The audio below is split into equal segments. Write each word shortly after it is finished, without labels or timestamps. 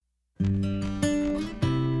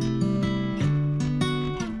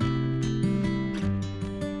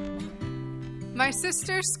My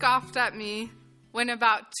sister scoffed at me when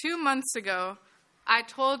about 2 months ago I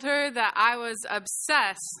told her that I was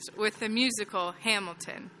obsessed with the musical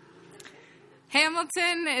Hamilton.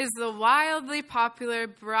 Hamilton is the wildly popular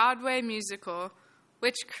Broadway musical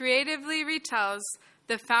which creatively retells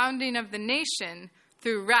the founding of the nation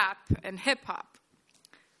through rap and hip-hop.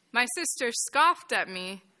 My sister scoffed at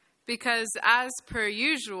me because, as per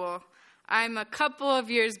usual, I'm a couple of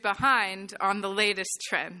years behind on the latest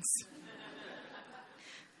trends.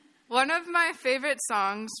 One of my favorite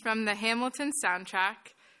songs from the Hamilton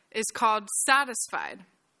soundtrack is called Satisfied.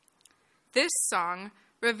 This song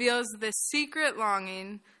reveals the secret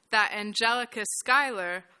longing that Angelica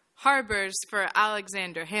Schuyler harbors for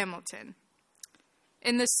Alexander Hamilton.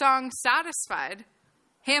 In the song Satisfied,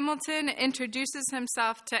 Hamilton introduces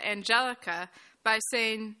himself to Angelica by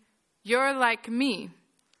saying, "You're like me.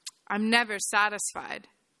 I'm never satisfied."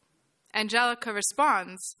 Angelica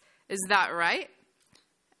responds, "Is that right?"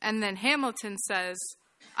 And then Hamilton says,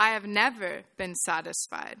 "I have never been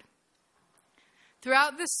satisfied."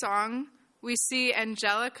 Throughout the song, we see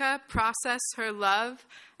Angelica process her love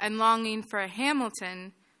and longing for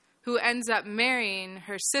Hamilton, who ends up marrying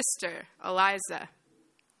her sister, Eliza.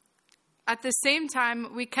 At the same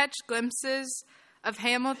time, we catch glimpses of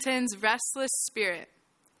Hamilton's restless spirit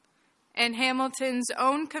and Hamilton's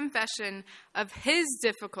own confession of his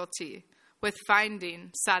difficulty with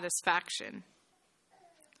finding satisfaction.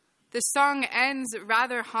 The song ends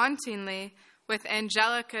rather hauntingly with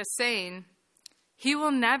Angelica saying, "He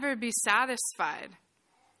will never be satisfied.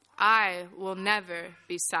 I will never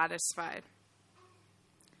be satisfied."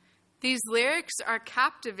 These lyrics are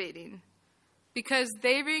captivating because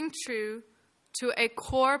they ring true to a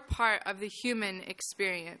core part of the human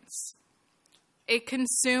experience, a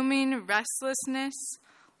consuming restlessness,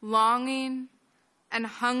 longing, and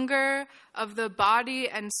hunger of the body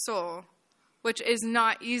and soul, which is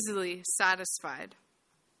not easily satisfied.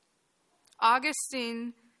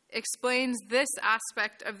 Augustine explains this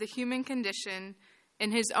aspect of the human condition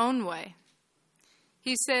in his own way.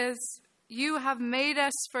 He says, "You have made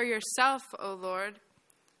us for yourself, O Lord,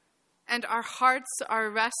 and our hearts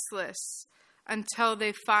are restless until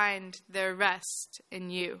they find their rest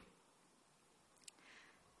in you."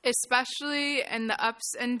 Especially in the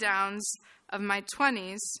ups and downs of my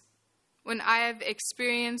 20s, when I have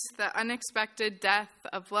experienced the unexpected death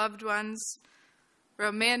of loved ones,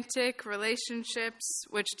 romantic relationships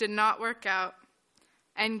which did not work out,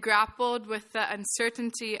 and grappled with the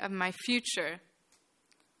uncertainty of my future,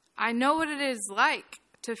 I know what it is like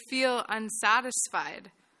to feel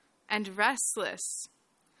unsatisfied and restless,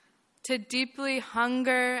 to deeply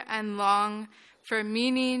hunger and long for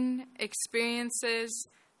meaning, experiences,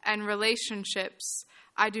 and relationships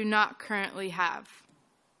I do not currently have.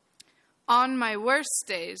 On my worst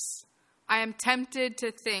days, I am tempted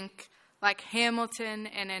to think, like Hamilton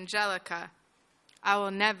and Angelica, I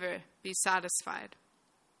will never be satisfied.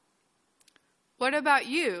 What about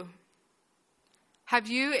you? Have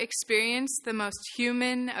you experienced the most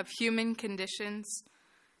human of human conditions,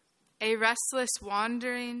 a restless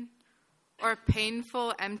wandering or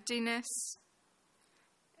painful emptiness,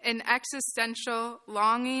 an existential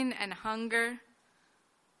longing and hunger,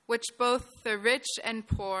 which both the rich and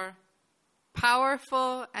poor,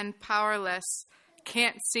 powerful and powerless,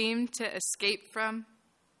 can't seem to escape from?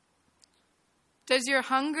 Does your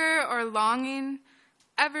hunger or longing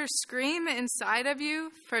ever scream inside of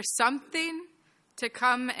you for something to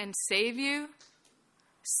come and save you,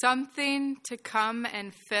 something to come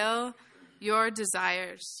and fill your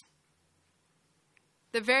desires?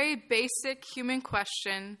 The very basic human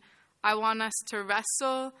question I want us to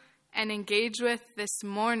wrestle and engage with this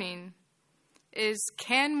morning is,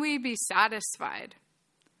 can we be satisfied?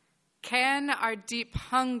 Can our deep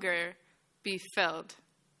hunger be filled?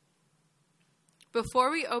 Before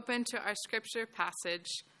we open to our scripture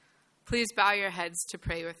passage, please bow your heads to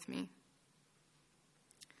pray with me.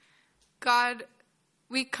 God,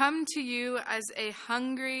 we come to you as a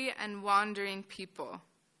hungry and wandering people.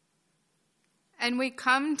 And we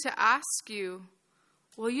come to ask you,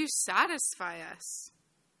 will you satisfy us?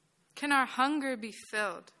 Can our hunger be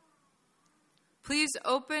filled? Please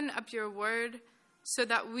open up your word so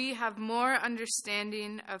that we have more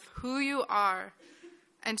understanding of who you are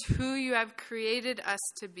and who you have created us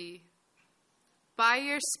to be. By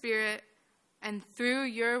your Spirit and through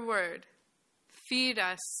your word, feed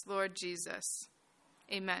us, Lord Jesus.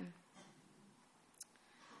 Amen.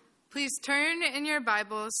 Please turn in your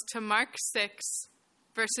Bibles to Mark 6,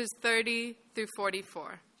 verses 30 through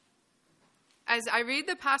 44. As I read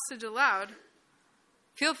the passage aloud,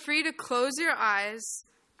 feel free to close your eyes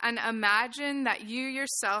and imagine that you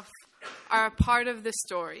yourself are a part of the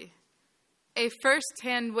story, a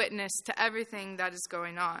first-hand witness to everything that is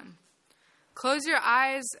going on. Close your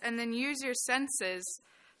eyes and then use your senses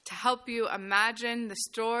to help you imagine the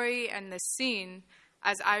story and the scene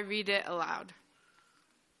as I read it aloud.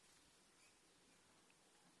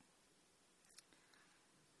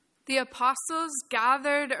 The apostles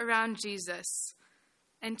gathered around Jesus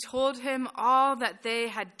and told him all that they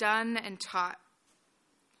had done and taught.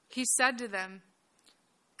 He said to them,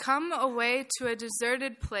 "Come away to a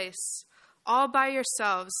deserted place, all by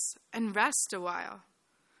yourselves, and rest a while."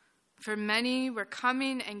 For many were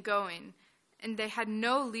coming and going, and they had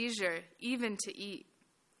no leisure even to eat.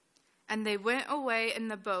 And they went away in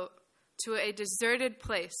the boat to a deserted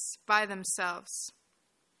place by themselves.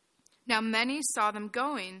 Now many saw them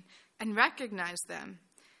going and recognized them,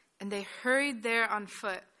 and they hurried there on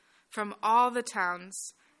foot from all the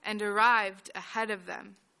towns and arrived ahead of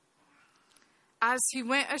them. As he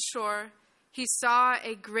went ashore, he saw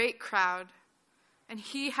a great crowd, and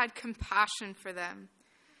he had compassion for them,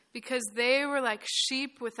 because they were like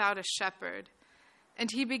sheep without a shepherd, and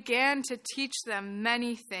he began to teach them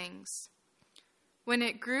many things. When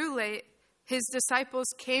it grew late, his disciples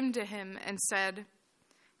came to him and said,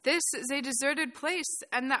 "This is a deserted place,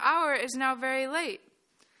 and the hour is now very late.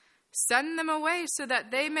 Send them away so that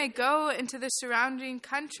they may go into the surrounding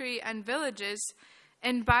country and villages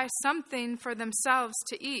and buy something for themselves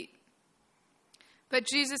to eat." But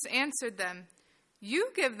Jesus answered them,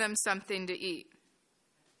 "You give them something to eat."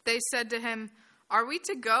 They said to him, "Are we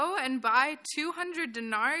to go and buy 200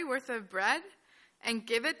 denarii worth of bread and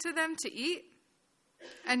give it to them to eat?"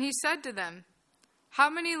 And he said to them, "How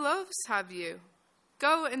many loaves have you?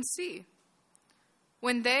 Go and see."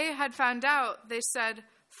 When they had found out, they said,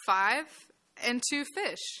 5 and 2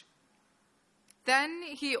 fish. Then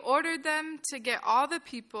he ordered them to get all the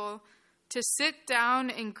people to sit down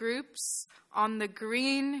in groups on the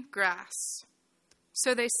green grass.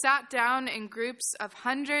 So they sat down in groups of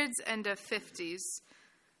hundreds and of 50s.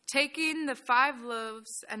 Taking the 5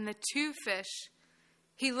 loaves and the 2 fish,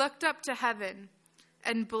 he looked up to heaven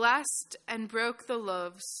and blessed and broke the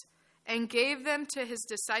loaves and gave them to his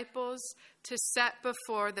disciples to set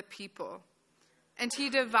before the people. And he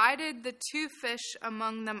divided the 2 fish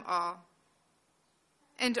among them all.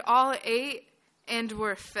 And all ate and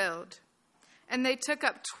were filled. And they took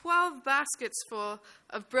up 12 baskets full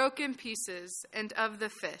of broken pieces and of the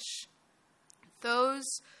fish.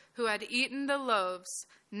 Those who had eaten the loaves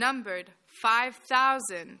numbered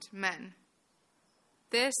 5,000 men.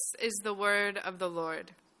 This is the word of the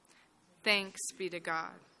Lord. Thanks be to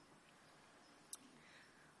God.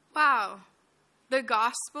 Wow, the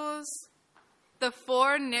Gospels, the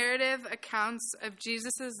 4 narrative accounts of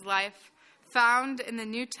Jesus' life found in the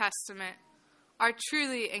New Testament, are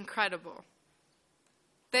truly incredible.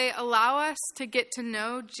 They allow us to get to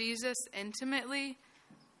know Jesus intimately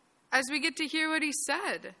as we get to hear what he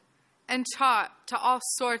said and taught to all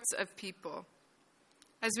sorts of people,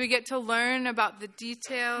 as we get to learn about the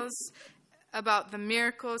details, about the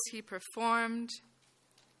miracles he performed,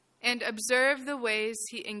 and observe the ways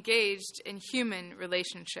he engaged in human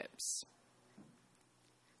relationships.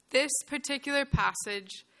 This particular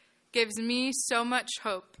passage gives me so much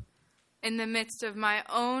hope in the midst of my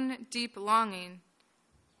own deep longing,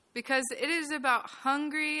 because it is about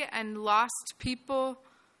hungry and lost people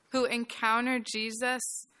who encounter Jesus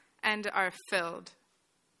and are filled.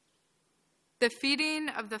 The feeding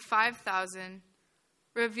of the 5,000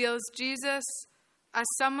 reveals Jesus as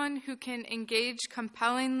someone who can engage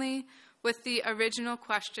compellingly with the original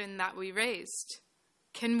question that we raised.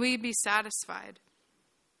 Can we be satisfied?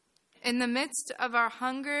 In the midst of our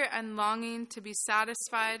hunger and longing to be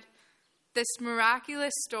satisfied, this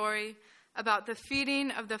miraculous story about the feeding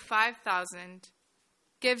of the 5,000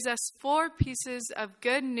 gives us 4 pieces of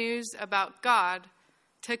good news about God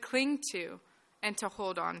to cling to and to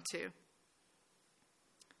hold on to.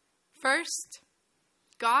 First,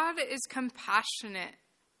 God is compassionate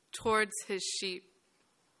towards his sheep.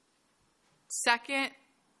 Second,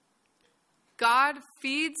 God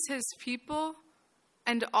feeds his people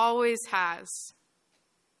and always has.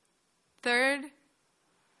 Third,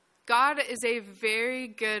 God is a very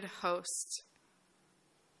good host.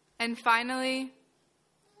 And finally,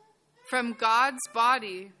 from God's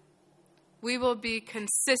body, we will be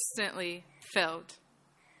consistently filled.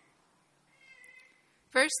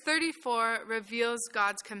 Verse 34 reveals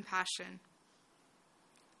God's compassion.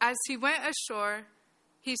 As he went ashore,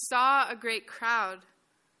 he saw a great crowd,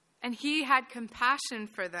 and he had compassion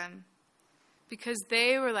for them, because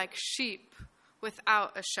they were like sheep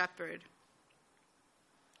without a shepherd.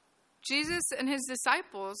 Jesus and his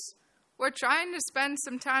disciples were trying to spend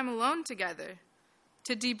some time alone together,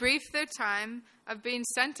 to debrief their time of being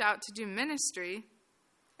sent out to do ministry,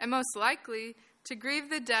 and most likely to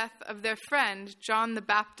grieve the death of their friend John the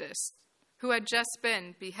Baptist, who had just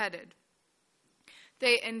been beheaded.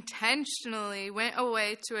 They intentionally went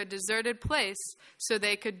away to a deserted place so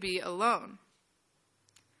they could be alone.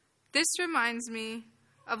 This reminds me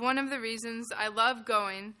of one of the reasons I love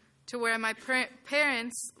going to where my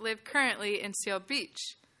parents live currently in Seal Beach,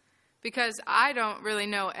 because I don't really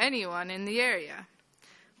know anyone in the area.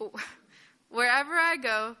 Wherever I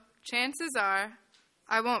go, chances are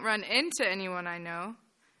I won't run into anyone I know,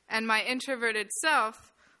 and my introverted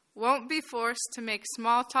self won't be forced to make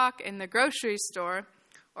small talk in the grocery store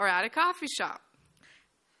or at a coffee shop.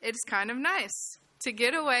 It's kind of nice to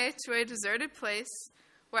get away to a deserted place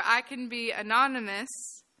where I can be anonymous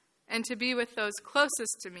and to be with those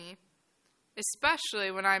closest to me, especially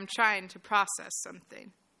when I'm trying to process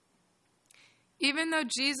something. Even though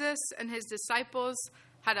Jesus and his disciples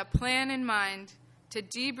had a plan in mind to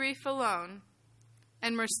debrief alone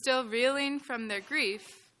and were still reeling from their grief,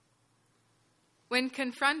 when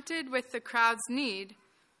confronted with the crowd's need,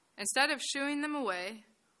 instead of shooing them away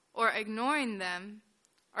or ignoring them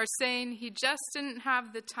or saying he just didn't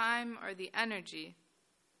have the time or the energy,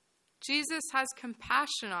 Jesus has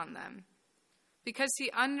compassion on them because he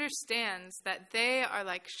understands that they are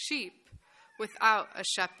like sheep without a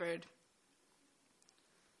shepherd.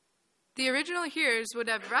 The original hearers would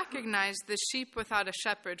have recognized the sheep without a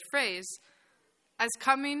shepherd phrase as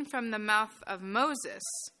coming from the mouth of Moses,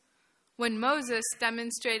 when Moses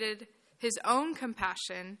demonstrated his own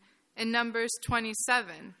compassion in Numbers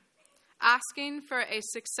 27, asking for a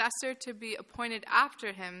successor to be appointed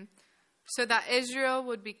after him so that Israel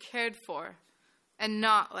would be cared for and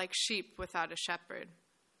not like sheep without a shepherd.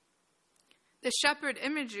 The shepherd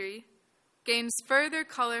imagery gains further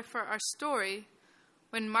color for our story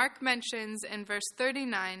when Mark mentions in verse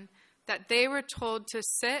 39 that they were told to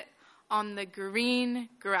sit on the green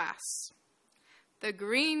grass. The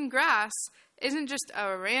green grass isn't just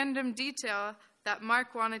a random detail that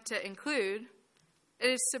Mark wanted to include. It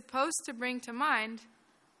is supposed to bring to mind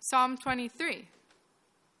Psalm 23.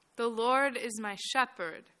 The Lord is my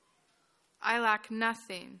shepherd. I lack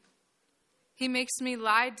nothing. He makes me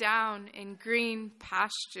lie down in green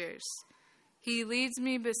pastures. He leads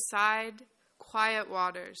me beside quiet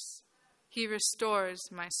waters. He restores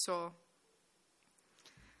my soul.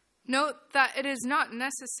 Note that it is not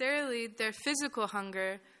necessarily their physical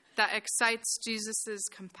hunger that excites Jesus'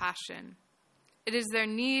 compassion. It is their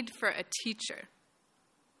need for a teacher.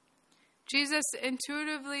 Jesus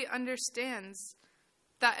intuitively understands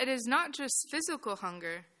that it is not just physical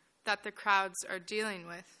hunger that the crowds are dealing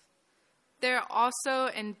with. They are also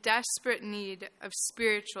in desperate need of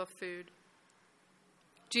spiritual food.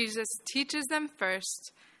 Jesus teaches them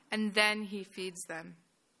first, and then he feeds them.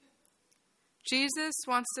 Jesus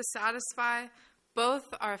wants to satisfy both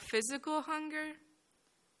our physical hunger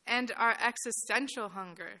and our existential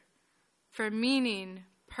hunger for meaning,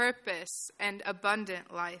 purpose, and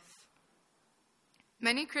abundant life.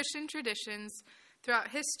 Many Christian traditions throughout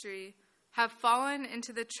history have fallen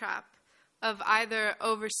into the trap of either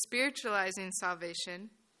over-spiritualizing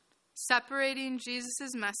salvation, separating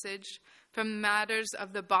Jesus' message from matters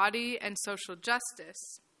of the body and social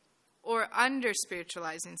justice, or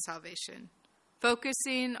under-spiritualizing salvation,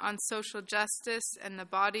 focusing on social justice and the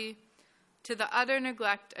body to the utter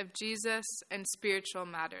neglect of Jesus and spiritual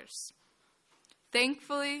matters.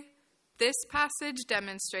 Thankfully, this passage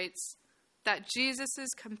demonstrates that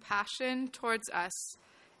Jesus' compassion towards us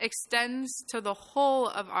extends to the whole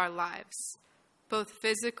of our lives, both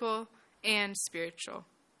physical and spiritual.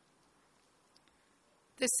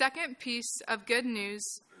 The second piece of good news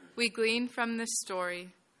we glean from this story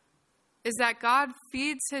is that God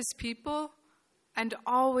feeds his people and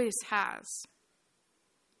always has.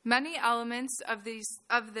 Many elements of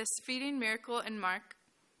this feeding miracle in Mark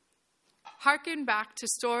harken back to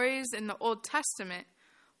stories in the Old Testament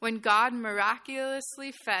when God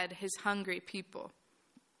miraculously fed his hungry people.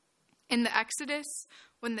 In the Exodus,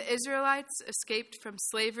 when the Israelites escaped from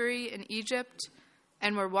slavery in Egypt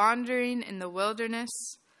and were wandering in the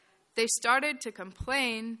wilderness, they started to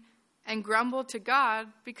complain and grumble to God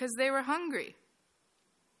because they were hungry.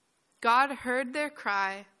 God heard their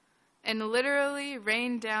cry and literally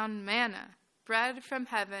rained down manna, bread from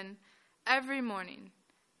heaven, every morning,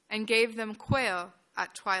 and gave them quail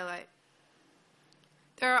at twilight.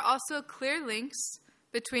 There are also clear links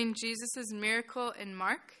between Jesus' miracle in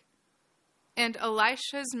Mark and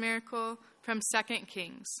Elisha's miracle from 2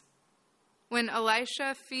 Kings, when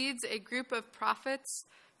Elisha feeds a group of prophets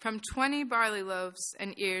from 20 barley loaves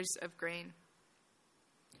and ears of grain.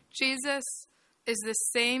 Jesus is the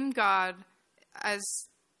same God as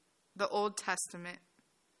the Old Testament,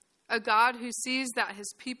 a God who sees that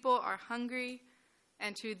his people are hungry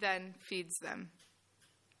and who then feeds them.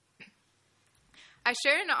 I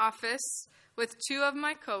share an office with two of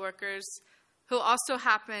my coworkers who also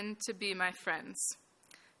happen to be my friends.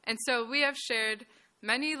 And so we have shared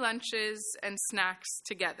many lunches and snacks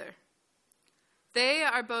together. They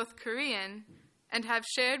are both Korean and have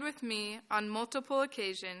shared with me on multiple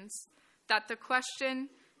occasions that the question,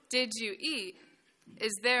 "Did you eat?"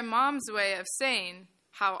 is their mom's way of saying,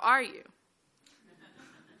 "How are you?"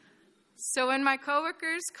 So when my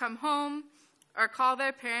coworkers come home or call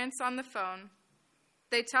their parents on the phone,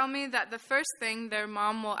 they tell me that the first thing their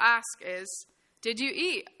mom will ask is, "Did you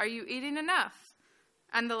eat? Are you eating enough?"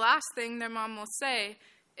 And the last thing their mom will say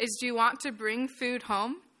is, "Do you want to bring food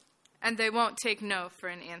home?" And they won't take no for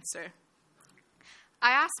an answer.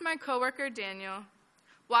 I asked my coworker Daniel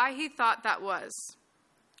why he thought that was.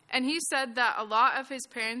 And he said that a lot of his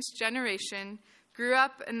parents' generation grew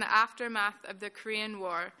up in the aftermath of the Korean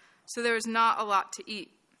War, so there was not a lot to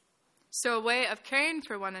eat. So a way of caring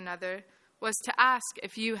for one another was to ask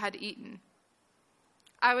if you had eaten.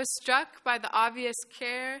 I was struck by the obvious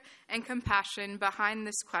care and compassion behind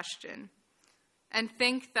this question, and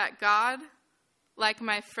think that God, like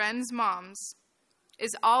my friends' moms,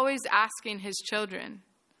 is always asking his children,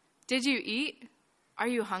 "Did you eat? Are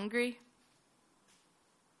you hungry?"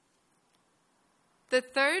 The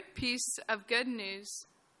third piece of good news,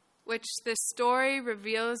 which this story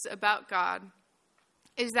reveals about God,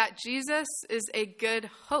 is that Jesus is a good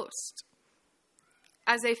host.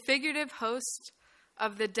 As a figurative host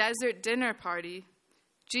of the desert dinner party,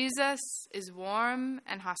 Jesus is warm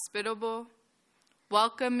and hospitable,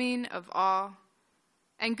 welcoming of all,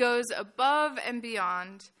 and goes above and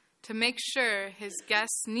beyond to make sure his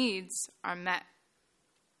guests' needs are met.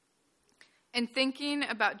 In thinking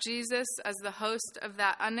about Jesus as the host of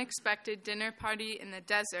that unexpected dinner party in the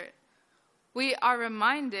desert, we are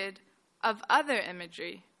reminded of other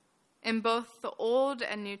imagery in both the Old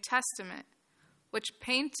and New Testament, which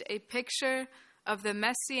paint a picture of the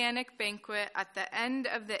messianic banquet at the end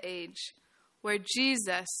of the age, where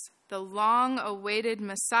Jesus, the long-awaited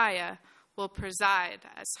Messiah, will preside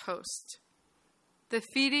as host. The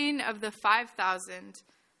feeding of the 5,000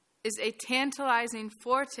 is a tantalizing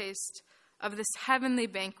foretaste of this heavenly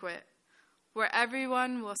banquet, where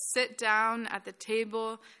everyone will sit down at the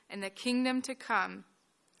table in the kingdom to come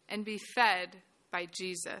and be fed by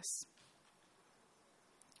Jesus.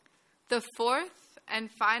 The fourth and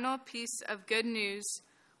final piece of good news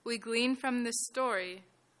we glean from this story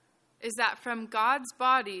is that from God's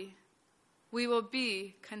body, we will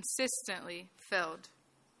be consistently filled.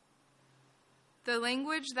 The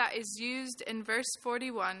language that is used in verse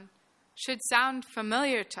 41 should sound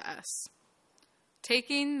familiar to us.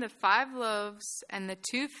 Taking the 5 loaves and the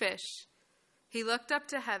 2 fish, he looked up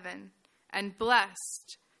to heaven and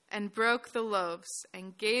blessed and broke the loaves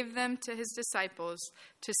and gave them to his disciples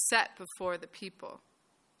to set before the people.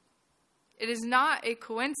 It is not a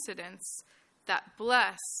coincidence that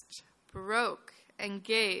blessed, broke, and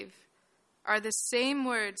gave are the same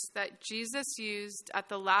words that Jesus used at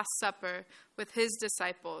the Last Supper with his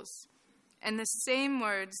disciples, and the same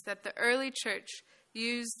words that the early church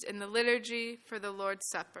used in the liturgy for the Lord's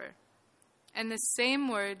Supper, and the same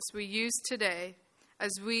words we use today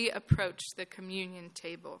as we approach the communion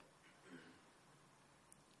table.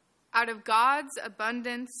 Out of God's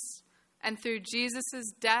abundance and through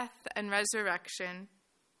Jesus' death and resurrection,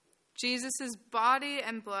 Jesus' body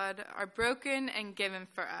and blood are broken and given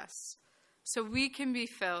for us, so we can be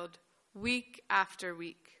filled week after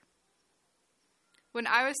week. When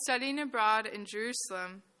I was studying abroad in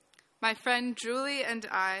Jerusalem, my friend Julie and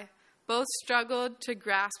I both struggled to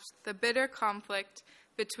grasp the bitter conflict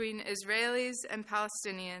between Israelis and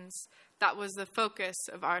Palestinians that was the focus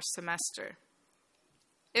of our semester.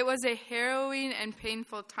 It was a harrowing and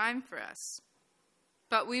painful time for us,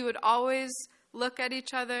 but we would always look at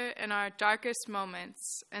each other in our darkest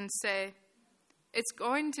moments and say, "It's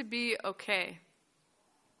going to be okay.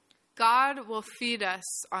 God will feed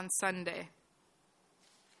us on Sunday."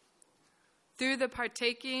 Through the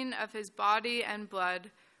partaking of his body and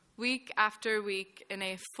blood, week after week in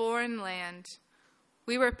a foreign land,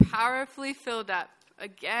 we were powerfully filled up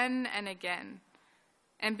again and again,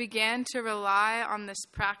 and began to rely on this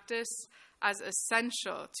practice as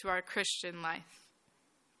essential to our Christian life.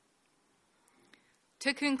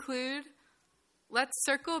 To conclude, let's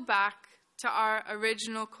circle back to our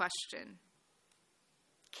original question.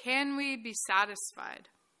 Can we be satisfied?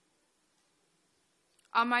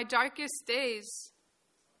 On my darkest days,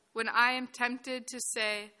 when I am tempted to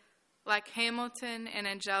say, like Hamilton and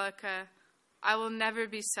Angelica, I will never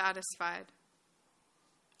be satisfied,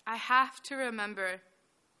 I have to remember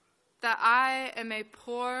that I am a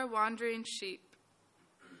poor wandering sheep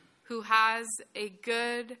who has a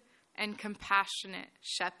good and compassionate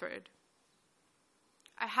shepherd.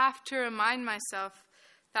 I have to remind myself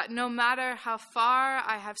that no matter how far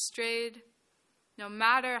I have strayed, no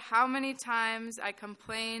matter how many times I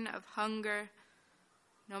complain of hunger,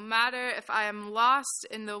 no matter if I am lost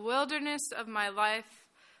in the wilderness of my life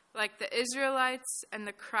like the Israelites and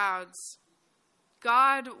the crowds,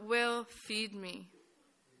 God will feed me.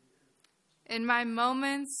 In my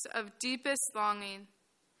moments of deepest longing,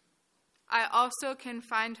 I also can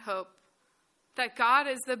find hope that God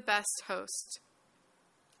is the best host,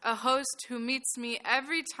 a host who meets me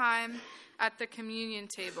every time at the communion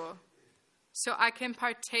table, so I can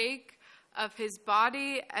partake of his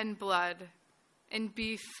body and blood and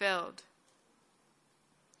be filled.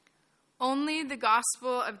 Only the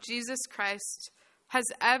gospel of Jesus Christ has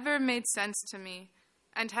ever made sense to me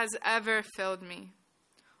and has ever filled me.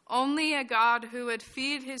 Only a God who would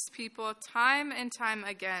feed his people time and time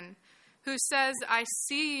again, who says, I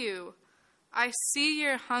see you, I see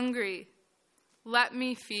you're hungry, let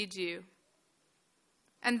me feed you.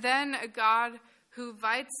 And then a God who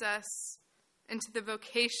invites us into the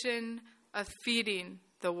vocation of feeding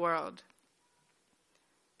the world.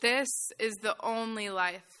 This is the only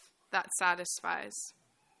life that satisfies.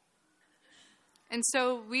 And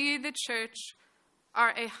so we, the church,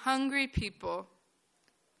 are a hungry people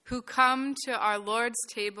who come to our Lord's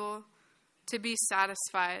table to be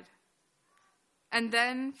satisfied. And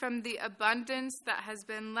then from the abundance that has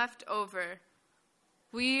been left over,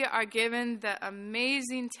 we are given the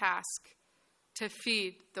amazing task to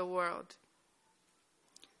feed the world.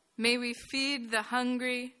 May we feed the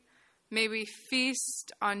hungry, may we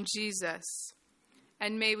feast on Jesus,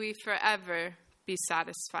 and may we forever be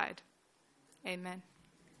satisfied. Amen.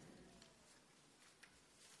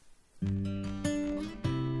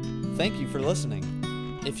 Thank you for listening.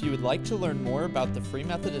 If you would like to learn more about the Free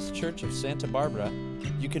Methodist Church of Santa Barbara,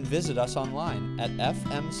 you can visit us online at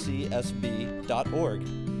fmcsb.org.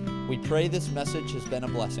 We pray this message has been a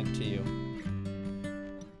blessing to you.